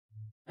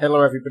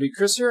Hello everybody,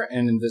 Chris here,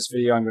 and in this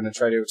video I'm going to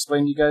try to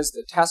explain to you guys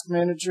the task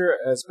manager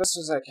as best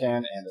as I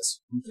can and as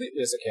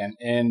completely as I can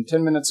in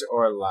 10 minutes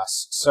or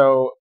less.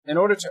 So in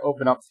order to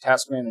open up the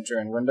task manager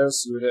in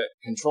Windows, you would hit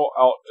CTRL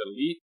ALT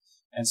Delete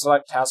and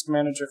select task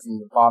manager from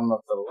the bottom of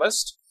the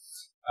list.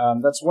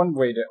 That's one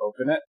way to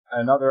open it.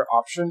 Another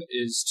option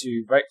is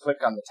to right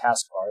click on the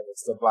taskbar,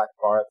 that's the black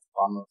bar at the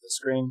bottom of the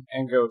screen,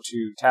 and go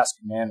to task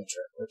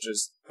manager, which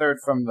is third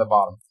from the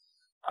bottom.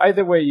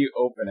 Either way you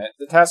open it,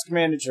 the task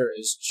manager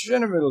is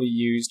generally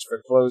used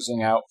for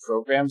closing out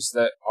programs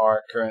that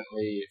are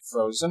currently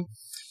frozen.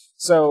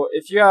 So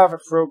if you have a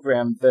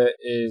program that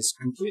is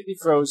completely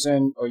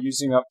frozen or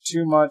using up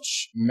too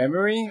much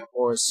memory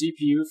or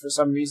CPU for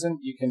some reason,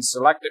 you can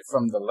select it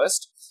from the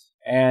list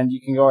and you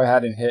can go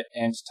ahead and hit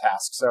End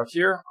Task. So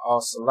here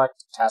I'll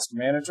select Task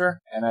Manager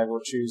and I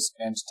will choose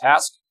End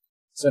Task.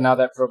 So now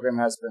that program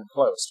has been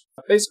closed.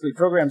 Basically,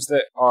 programs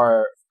that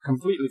are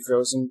completely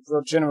frozen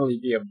will generally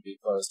be able to be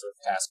closed with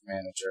Task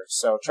Manager.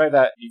 So try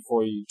that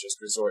before you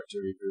just resort to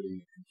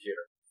rebooting the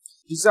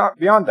computer.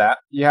 Beyond that,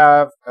 you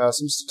have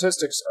some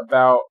statistics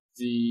about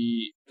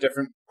the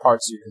different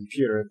parts of your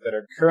computer that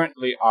are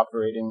currently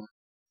operating.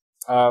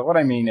 What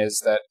I mean is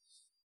that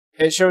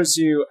it shows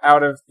you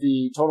out of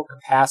the total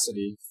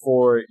capacity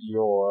for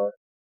your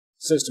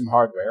system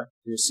hardware,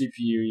 your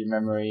CPU, your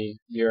memory,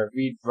 your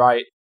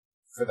read-write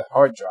for the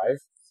hard drive,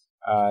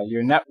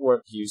 your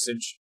network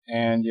usage,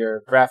 and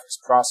your graphics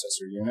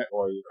processor unit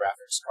or your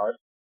graphics card.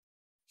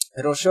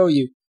 It'll show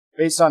you,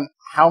 based on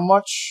how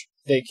much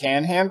they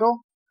can handle,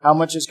 how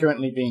much is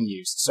currently being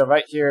used. So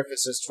right here, if it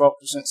says 12%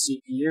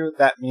 CPU,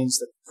 that means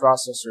that the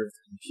processor of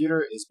the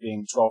computer is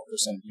being 12%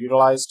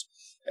 utilized.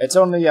 It's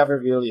only ever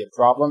really a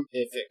problem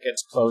if it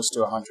gets close to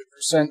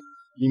 100%.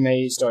 You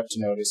may start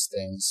to notice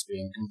things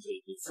being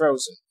completely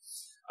frozen.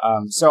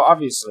 So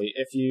obviously,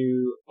 if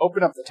you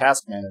open up the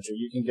task manager,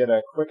 you can get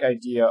a quick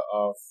idea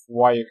of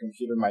why your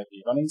computer might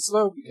be running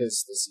slow,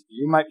 because the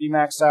CPU might be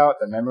maxed out,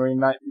 the memory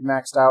might be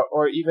maxed out,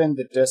 or even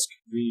the disk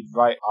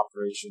read-write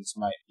operations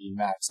might be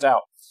maxed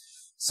out.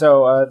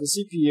 So the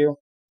CPU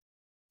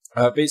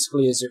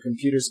basically is your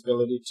computer's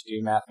ability to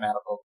do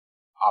mathematical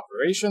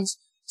operations.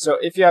 So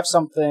if you have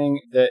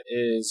something that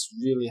is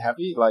really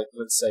heavy, like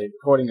let's say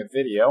recording a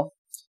video,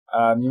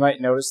 you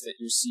might notice that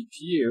your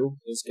CPU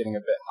is getting a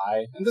bit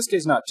high. In this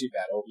case, not too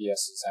bad.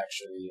 OBS is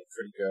actually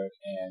pretty good.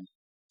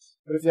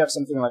 But if you have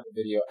something like a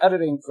video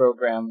editing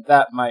program,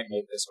 that might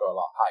make this go a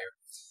lot higher.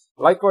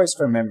 Likewise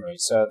for memory.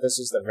 So this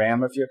is the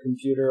RAM of your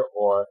computer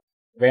or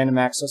random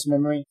access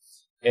memory.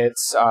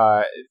 It's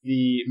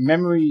the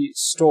memory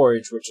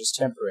storage, which is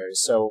temporary.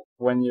 So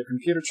when your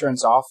computer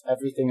turns off,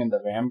 everything in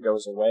the RAM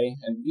goes away.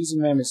 And the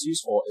reason RAM is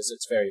useful is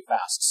it's very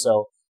fast.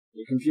 So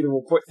your computer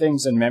will put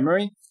things in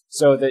memory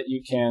so that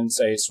you can,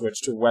 say,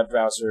 switch to a web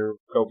browser,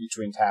 go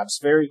between tabs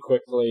very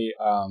quickly,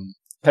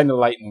 kind of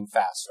lightning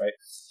fast,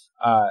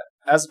 right?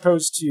 As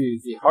opposed to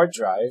the hard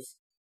drive,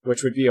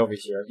 which would be over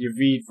here, your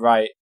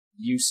read-write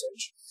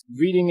usage.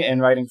 Reading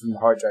and writing from the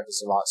hard drive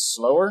is a lot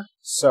slower,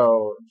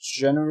 so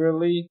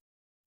generally,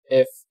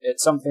 if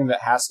it's something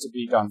that has to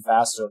be done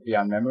fast, it'll be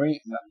on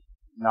memory,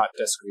 not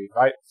disk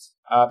read-write.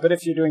 But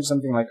if you're doing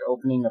something like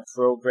opening a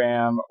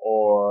program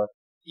or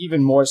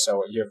even more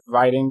so, you're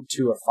writing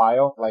to a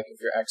file, like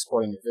if you're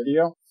exporting a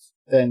video,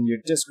 then your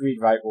disk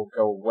read-write will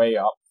go way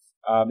up.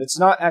 It's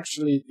not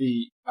actually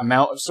the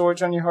amount of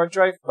storage on your hard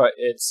drive, but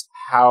it's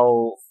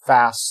how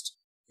fast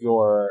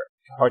your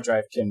hard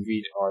drive can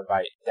read or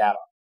write data.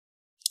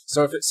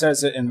 So if it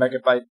says it in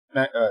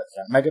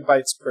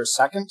megabytes per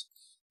second,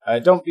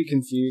 don't be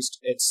confused.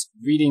 It's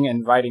reading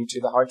and writing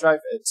to the hard drive.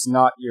 It's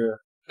not your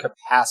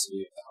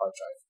capacity of the hard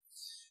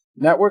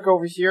drive. Network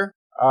over here.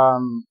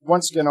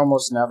 Once again,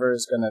 almost never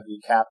is going to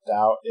be capped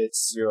out.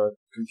 It's your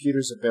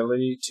computer's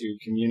ability to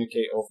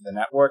communicate over the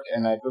network,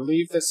 and I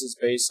believe this is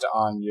based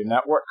on your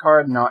network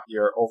card, not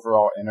your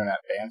overall internet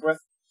bandwidth.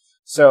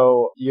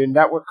 So your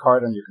network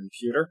card on your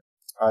computer,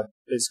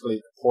 basically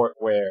the port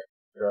where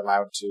you're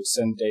allowed to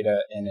send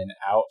data in and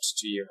out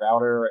to your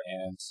router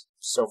and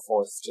so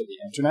forth to the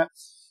internet,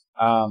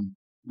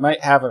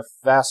 might have a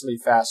vastly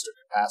faster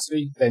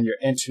capacity than your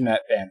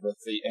internet bandwidth,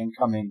 the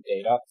incoming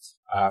data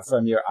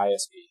from your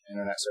ISP,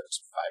 Internet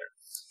Service Provider.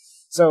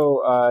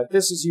 So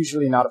this is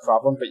usually not a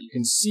problem, but you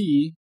can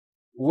see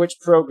which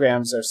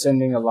programs are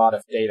sending a lot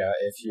of data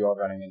if you are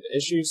running into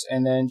issues.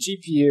 And then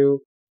GPU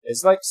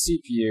is like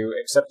CPU,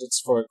 except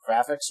it's for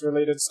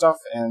graphics-related stuff,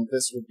 and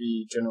this would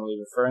be generally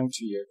referring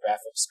to your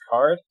graphics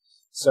card.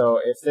 So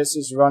if this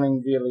is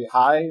running really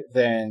high,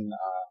 then,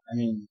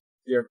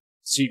 your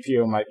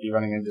CPU might be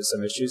running into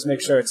some issues.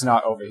 Make sure it's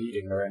not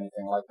overheating or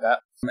anything like that.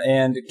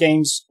 And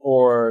games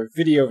or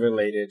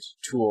video-related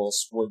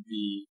tools would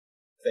be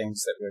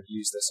things that would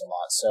use this a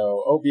lot.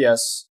 So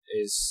OBS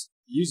is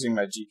using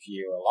my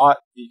GPU a lot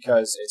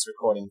because it's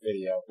recording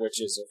video,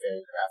 which is a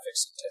very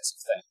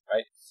graphics-intensive thing,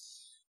 right?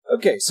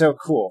 Okay, so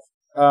cool.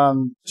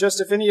 Just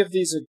if any of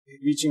these are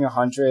reaching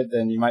 100,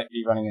 then you might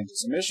be running into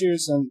some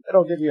issues, and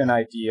it'll give you an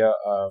idea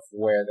of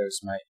where those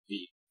might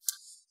be.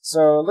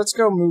 So let's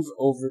go move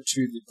over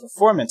to the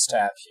Performance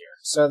tab here.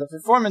 So the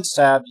Performance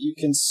tab, you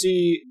can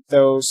see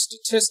those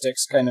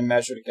statistics kind of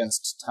measured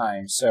against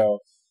time. So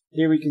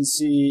here we can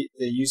see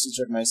the usage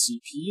of my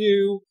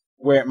CPU,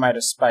 where it might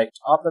have spiked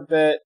up a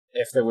bit,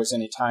 if there was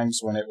any times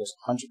when it was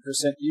 100%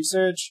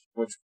 usage,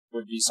 which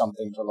would be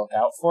something to look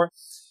out for.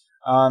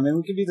 And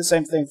we can do the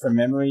same thing for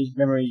memory.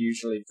 Memory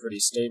usually pretty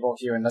stable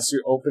here. Unless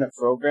you open a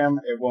program,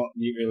 it won't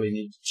really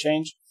need to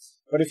change.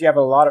 But if you have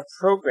a lot of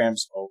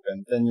programs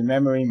open, then your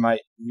memory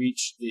might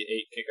reach the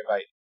 8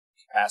 gigabyte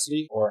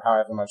capacity, or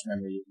however much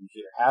memory your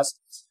computer has.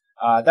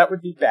 That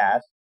would be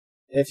bad.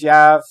 If you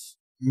have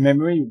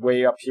memory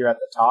way up here at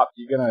the top,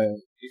 you're going to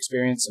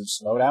experience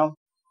some slowdown.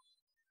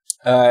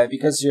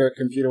 Because your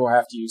computer will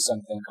have to use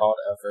something called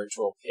a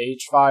virtual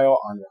page file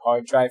on your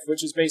hard drive,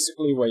 which is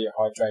basically where your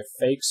hard drive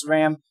fakes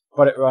RAM,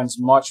 but it runs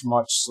much,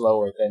 much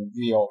slower than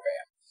real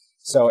RAM.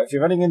 So if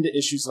you're running into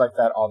issues like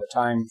that all the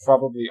time,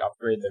 probably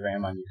upgrade the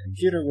RAM on your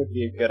computer would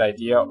be a good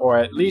idea, or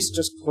at least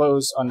just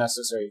close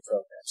unnecessary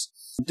programs.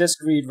 Disk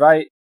read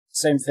write,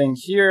 same thing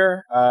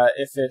here.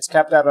 If it's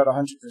capped out at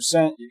 100%,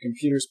 your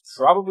computer's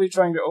probably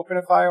trying to open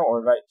a file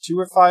or write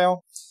to a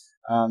file.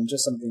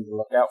 Just something to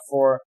look out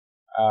for.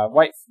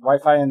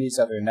 Wi-Fi and these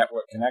other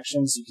network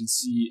connections, you can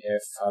see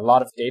if a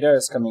lot of data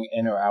is coming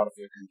in or out of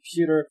your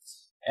computer.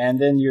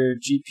 And then your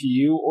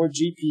GPU or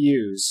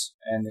GPUs.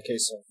 In the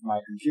case of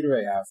my computer,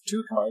 I have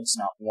 2 cards,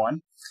 not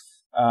 1.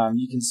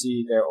 You can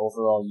see their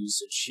overall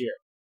usage here.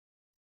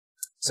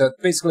 So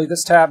basically,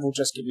 this tab will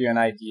just give you an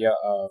idea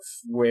of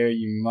where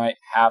you might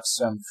have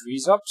some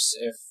freeze-ups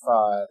if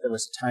there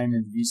was a time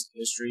in recent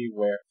history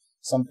where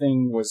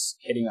something was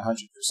hitting 100%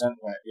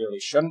 when it really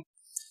shouldn't.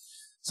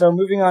 So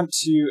moving on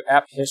to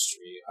app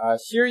history.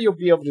 Here you'll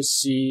be able to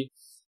see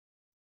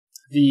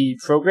the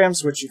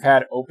programs which you've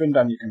had opened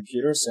on your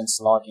computer since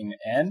logging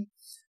in.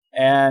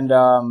 And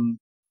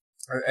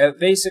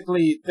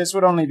basically, this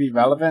would only be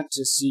relevant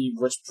to see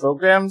which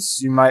programs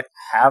you might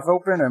have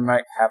open or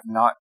might have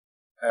not,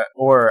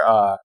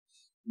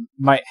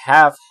 might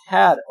have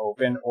had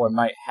open or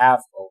might have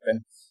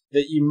open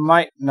that you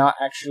might not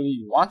actually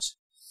want.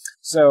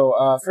 So,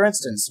 for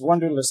instance,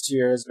 Wunderlist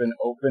here has been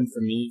open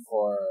for me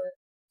for,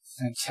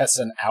 I guess,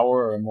 an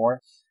hour or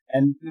more.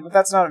 And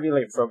that's not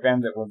really a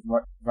program that would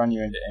run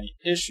you into any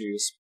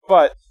issues,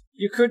 but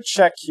you could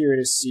check here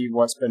to see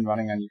what's been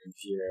running on your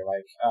computer,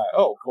 like,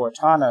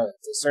 Cortana,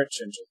 the search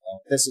engine.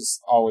 This is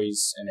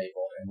always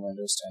enabled in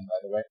Windows 10, by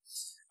the way.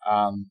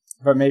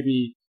 But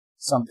maybe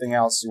something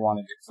else you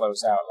wanted to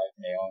close out, like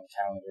mail and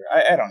calendar.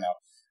 I don't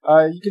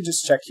know. You can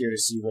just check here to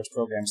see which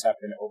programs have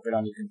been open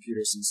on your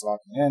computer since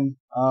logging in.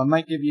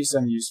 Might give you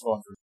some useful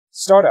information.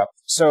 Startup.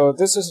 So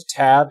this is a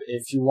tab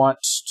if you want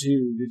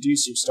to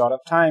reduce your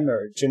startup time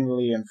or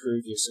generally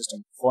improve your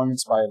system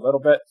performance by a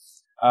little bit.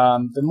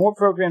 The more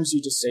programs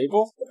you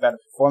disable, the better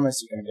performance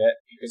you're going to get,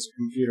 because your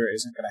computer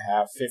isn't going to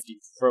have 50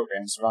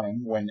 programs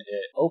running when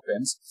it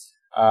opens.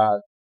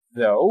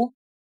 Though,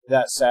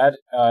 that said,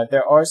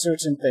 there are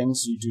certain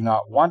things you do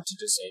not want to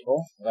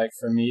disable. Like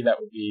for me, that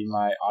would be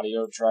my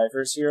audio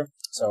drivers here.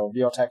 So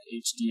Realtek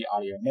HD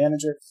Audio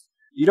Manager.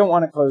 You don't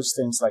want to close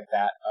things like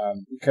that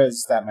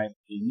because that might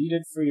be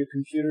needed for your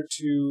computer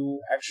to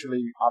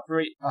actually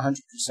operate 100%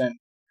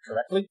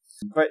 correctly.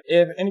 But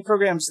if any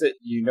programs that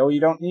you know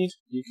you don't need,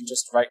 you can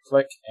just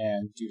right-click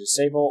and do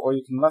disable, or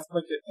you can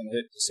left-click it and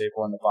hit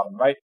disable in the bottom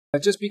right.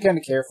 But just be kind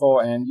of careful,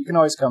 and you can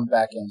always come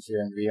back in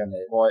here and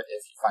re-enable it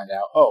if you find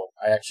out, oh,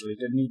 I actually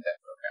did need that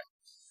program.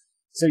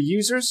 So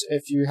users,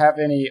 if you have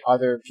any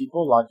other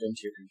people logged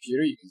into your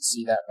computer, you can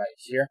see that right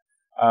here.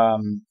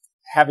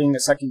 Having a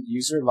second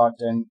user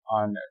logged in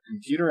on a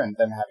computer and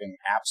then having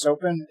apps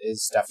open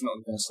is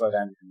definitely going to slow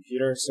down your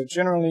computer. So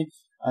generally,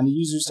 on the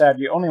Users tab,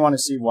 you only want to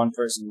see one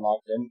person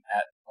logged in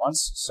at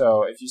once.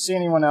 So if you see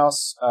anyone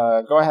else,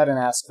 go ahead and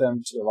ask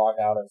them to log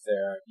out of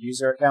their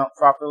user account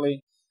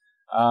properly.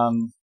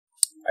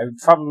 I would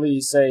probably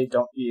say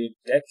don't be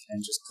a dick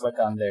and just click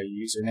on their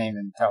username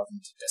and tell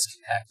them to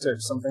disconnect or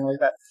something like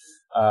that.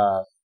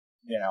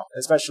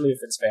 Especially if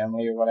it's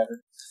family or whatever.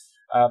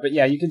 But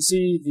yeah, you can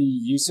see the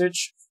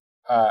usage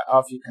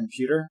of your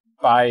computer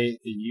by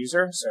the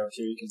user. So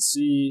here you can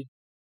see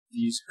the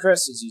user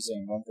Chris is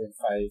using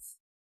 1.5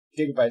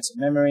 gigabytes of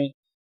memory,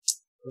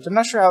 which I'm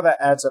not sure how that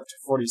adds up to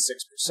 46%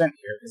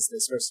 here, because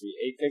there's supposed to be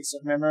 8 gigs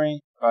of memory,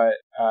 but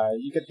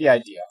you get the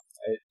idea.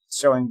 It's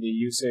showing the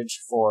usage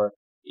for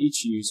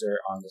each user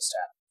on this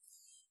tab.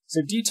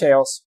 So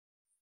details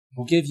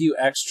will give you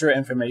extra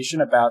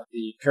information about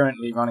the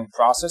currently running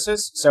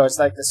processes. So it's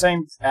like the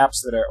same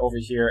apps that are over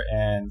here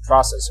in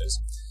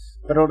processes,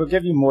 but it'll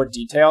give you more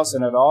details,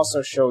 and it'll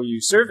also show you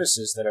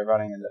services that are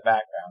running in the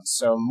background.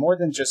 So more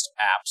than just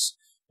apps,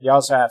 you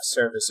also have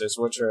services,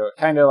 which are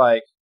kind of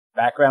like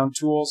background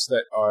tools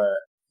that are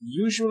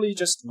usually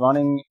just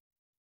running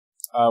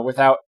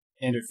without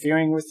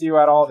interfering with you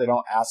at all. They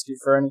don't ask you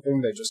for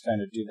anything. They just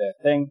kind of do their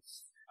thing.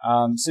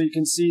 So you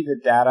can see the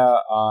data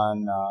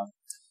on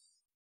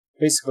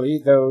basically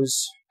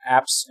those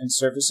apps and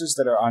services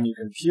that are on your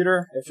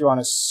computer. If you want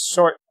to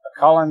sort a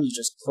column, you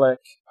just click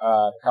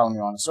the column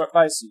you want to sort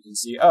by, so you can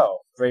see, oh,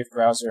 Brave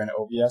Browser and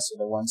OBS are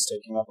the ones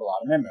taking up a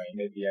lot of memory.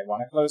 Maybe I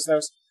want to close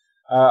those.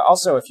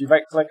 Also, if you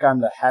right-click on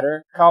the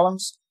header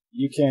columns,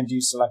 you can do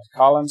select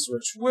columns,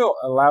 which will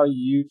allow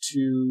you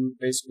to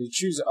basically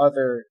choose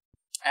other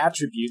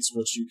attributes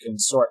which you can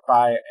sort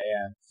by,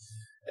 and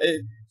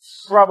it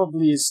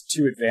probably is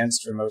too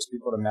advanced for most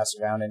people to mess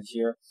around in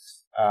here.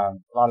 A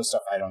lot of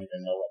stuff I don't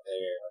even know what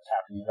they are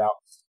talking about.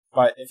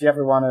 But if you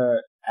ever want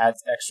to add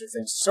extra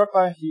things to sort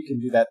by, you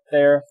can do that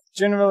there.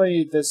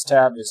 Generally, this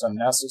tab is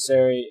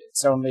unnecessary.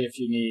 It's only if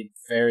you need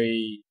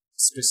very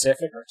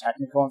specific or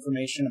technical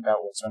information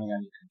about what's running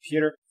on your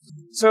computer.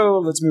 So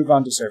let's move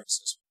on to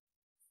services.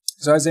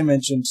 So as I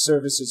mentioned,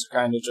 services are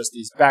kind of just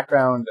these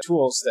background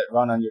tools that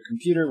run on your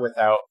computer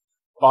without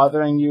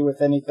bothering you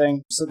with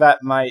anything. So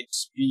that might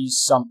be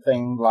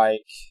something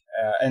like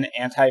an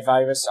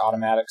antivirus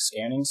automatic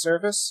scanning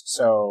service.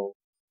 So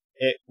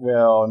it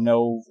will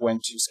know when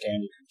to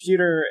scan your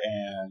computer,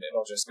 and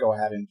it'll just go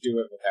ahead and do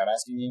it without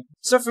asking you.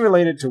 Stuff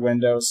related to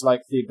Windows,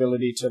 like the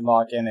ability to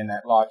log in and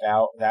log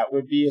out, that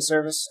would be a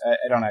service.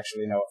 I don't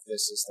actually know if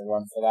this is the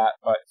one for that,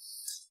 but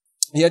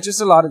yeah,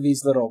 just a lot of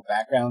these little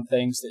background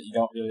things that you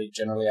don't really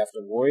generally have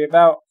to worry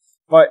about.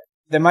 But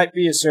there might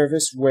be a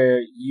service where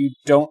you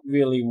don't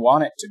really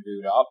want it to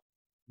boot up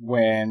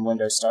when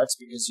Windows starts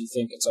because you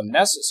think it's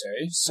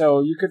unnecessary.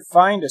 So you could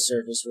find a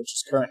service which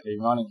is currently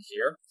running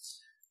here.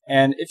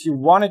 And if you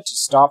wanted to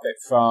stop it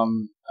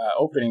from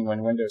opening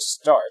when Windows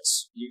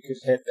starts, you could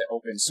hit the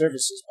Open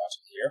Services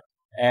button here.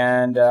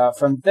 And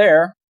from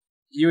there,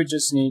 you would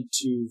just need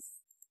to,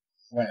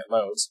 when it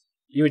loads,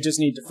 you would just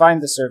need to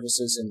find the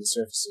services in the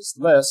services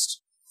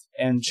list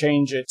and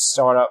change its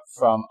startup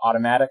from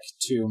automatic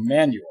to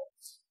manual.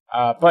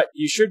 But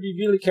you should be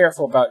really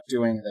careful about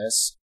doing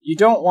this. You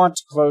don't want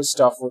to close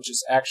stuff which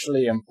is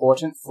actually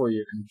important for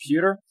your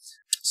computer.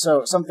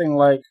 So something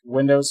like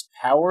Windows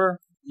Power,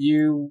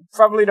 you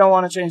probably don't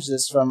want to change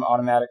this from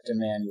automatic to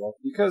manual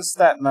because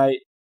that might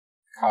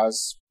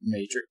cause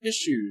major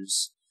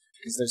issues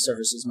because those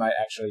services might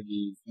actually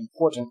be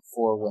important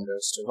for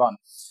Windows to run.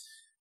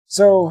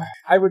 So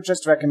I would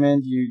just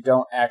recommend you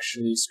don't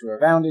actually screw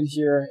around in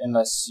here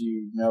unless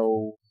you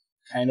know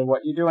kind of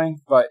what you're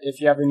doing. But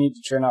if you ever need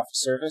to turn off a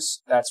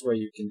service, that's where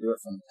you can do it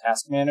from the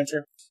Task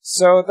Manager.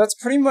 So that's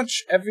pretty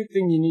much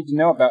everything you need to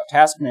know about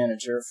Task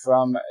Manager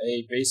from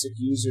a basic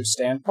user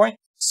standpoint.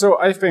 So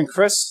I've been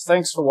Chris,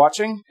 thanks for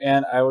watching,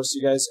 and I will see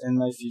you guys in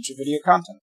my future video content.